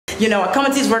You know, I come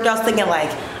into these workouts thinking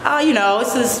like, oh, you know,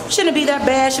 shouldn't be that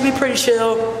bad, should be pretty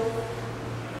chill.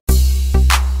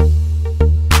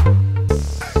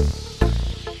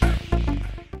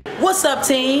 What's up,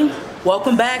 team?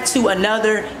 Welcome back to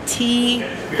another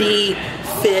TBFit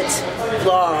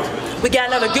vlog. We got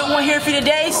another good one here for you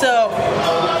today, so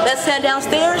let's head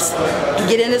downstairs and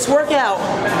get in this workout.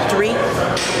 3,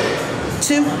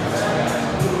 2,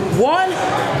 1.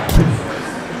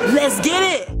 Let's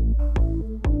get it.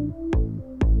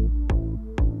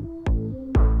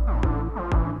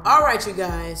 All right, you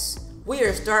guys, we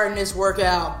are starting this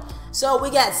workout. So we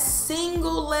got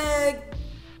single leg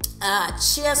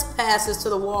chest passes to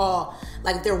the wall,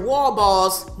 like they're wall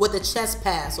balls with a chest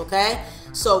pass, okay?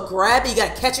 So grab it, you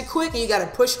gotta catch it quick, and you gotta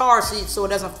push hard so it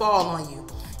doesn't fall on you.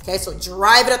 Okay, so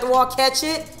drive it at the wall, catch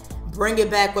it, bring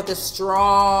it back with a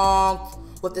strong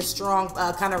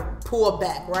kind of pull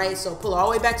back, right? So pull it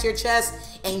all the way back to your chest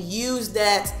and use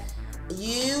that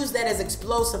as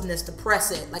explosiveness to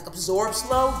press it. Like absorb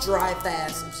slow, drive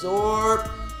fast, absorb,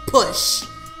 push,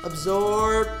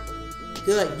 absorb.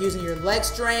 Good, using your leg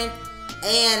strength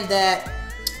and that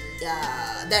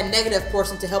negative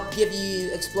portion to help give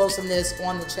you explosiveness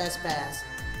on the chest pass.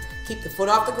 Keep the foot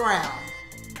off the ground.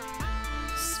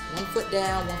 1 foot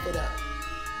down, 1 foot up.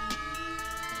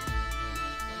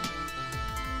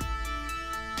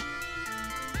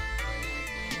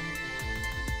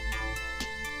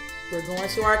 We're going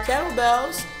to our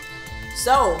kettlebells.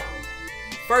 So,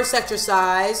 first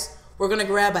exercise, we're gonna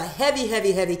grab a heavy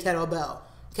kettlebell,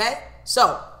 okay?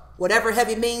 So, whatever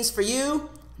heavy means for you,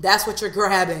 that's what you're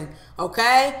grabbing,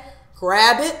 okay?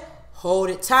 Grab it, hold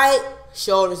it tight,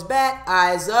 shoulders back,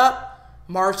 eyes up,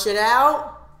 march it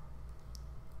out.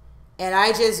 And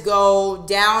I just go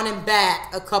down and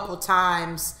back a couple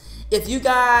times. If you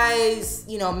guys,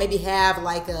 you know, maybe have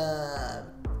like a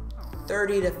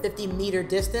 30 to 50 meter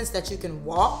distance that you can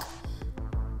walk,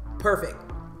 perfect.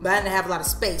 But I didn't have a lot of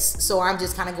space, so I'm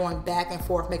just kind of going back and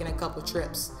forth, making a couple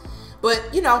trips. But,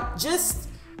 you know, just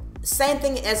same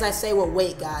thing as I say with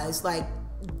weight, guys. Like,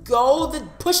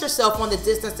 push yourself on the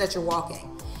distance that you're walking.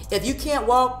 If you can't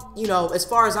walk, you know, as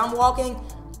far as I'm walking,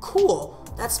 cool,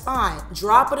 that's fine.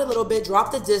 Drop it a little bit,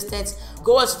 drop the distance,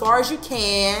 go as far as you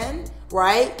can,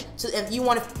 right? So if you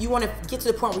want to get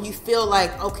to the point where you feel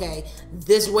like, okay,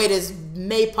 this weight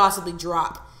may possibly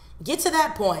drop. Get to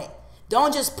that point.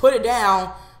 Don't just put it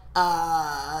down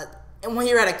and when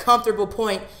you're at a comfortable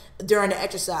point during the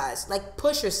exercise. Like,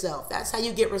 push yourself. That's how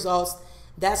you get results.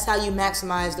 That's how you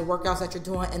maximize the workouts that you're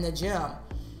doing in the gym.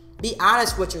 Be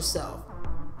honest with yourself.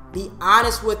 Be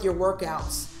honest with your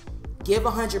workouts. Give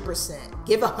 100%.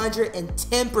 Give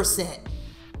 110%.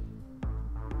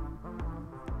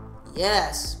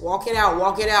 Yes, walk it out,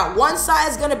 walk it out. One side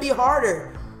is gonna be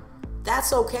harder.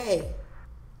 That's okay.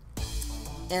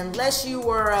 Unless you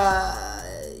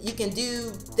you can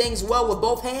do things well with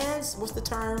both hands. What's the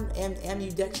term?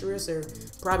 Ambidextrous, or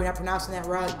probably not pronouncing that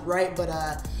right. But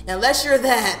unless you're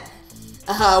that,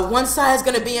 one side is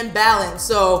gonna be imbalanced.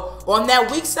 So on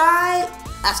that weak side,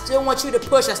 I still want you to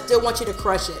push. I still want you to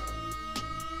crush it.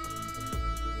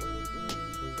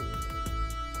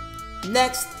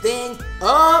 Next thing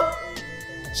up.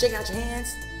 Shake out your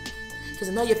hands, because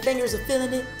I know your fingers are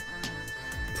feeling it.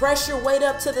 Press your weight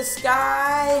up to the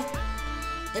sky.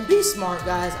 And be smart,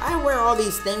 guys. I wear all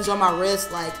these things on my wrist.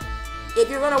 Like, if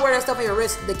you're gonna wear that stuff on your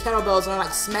wrist, the kettlebell's gonna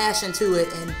like smash into it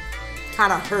and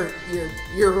kind of hurt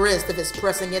your wrist if it's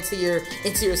pressing into your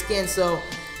skin. So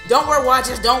don't wear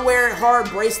watches, don't wear hard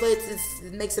bracelets.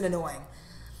 It makes it annoying.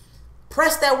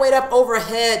 Press that weight up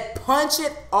overhead, punch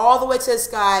it all the way to the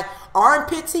sky,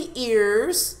 armpit to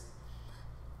ears.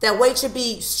 That weight should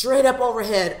be straight up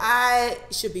overhead. I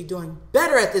should be doing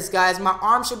better at this, guys. My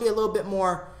arm should be a little bit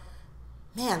more,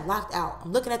 locked out.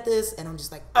 I'm looking at this and I'm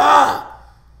just like,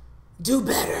 do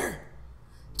better.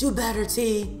 Do better,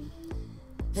 T.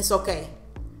 It's okay.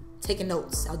 Taking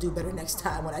notes. I'll do better next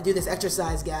time when I do this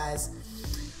exercise, guys.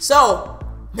 So,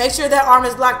 make sure that arm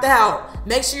is locked out.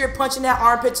 Make sure you're punching that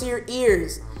armpit to your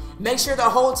ears. Make sure the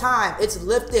whole time it's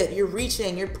lifted. You're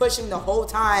reaching, you're pushing the whole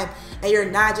time, and you're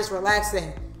not just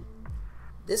relaxing.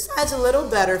 This side's a little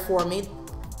better for me.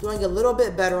 Doing a little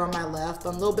bit better on my left.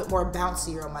 I'm a little bit more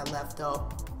bouncier on my left though.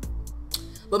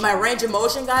 But my range of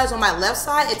motion, guys, on my left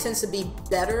side, it tends to be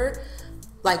better.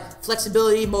 Like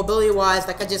flexibility, mobility wise,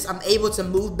 like I'm able to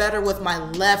move better with my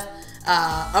left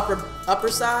upper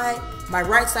side. My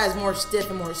right side is more stiff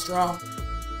and more strong.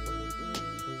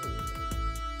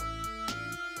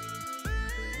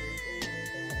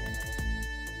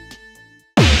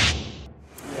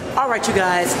 All right, you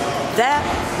guys,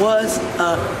 that was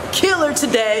a killer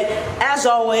today. As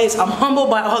always, I'm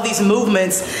humbled by all these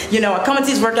movements. You know, I come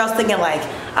into these workouts thinking like,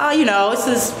 oh, you know,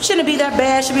 shouldn't be that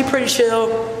bad, should be pretty chill.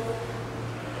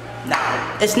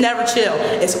 Nah, it's never chill.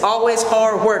 It's always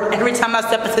hard work every time I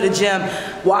step into the gym.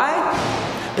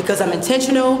 Why? Because I'm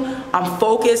intentional, I'm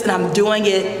focused, and I'm doing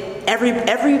it every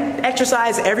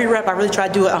exercise, every rep. I really try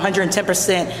to do it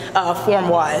 110%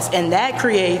 form-wise, and that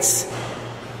creates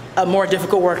a more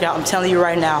difficult workout, I'm telling you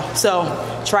right now. So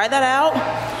try that out.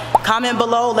 Comment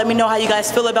below, let me know how you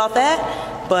guys feel about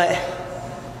that. But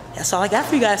that's all I got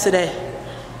for you guys today.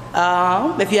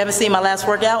 If you haven't seen my last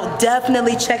workout,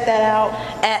 definitely check that out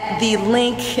at the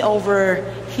link over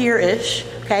here-ish.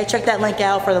 Okay, check that link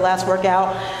out for the last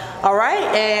workout. All right,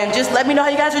 and just let me know how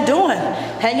you guys are doing.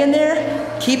 Hang in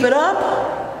there, keep it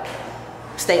up,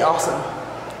 stay awesome.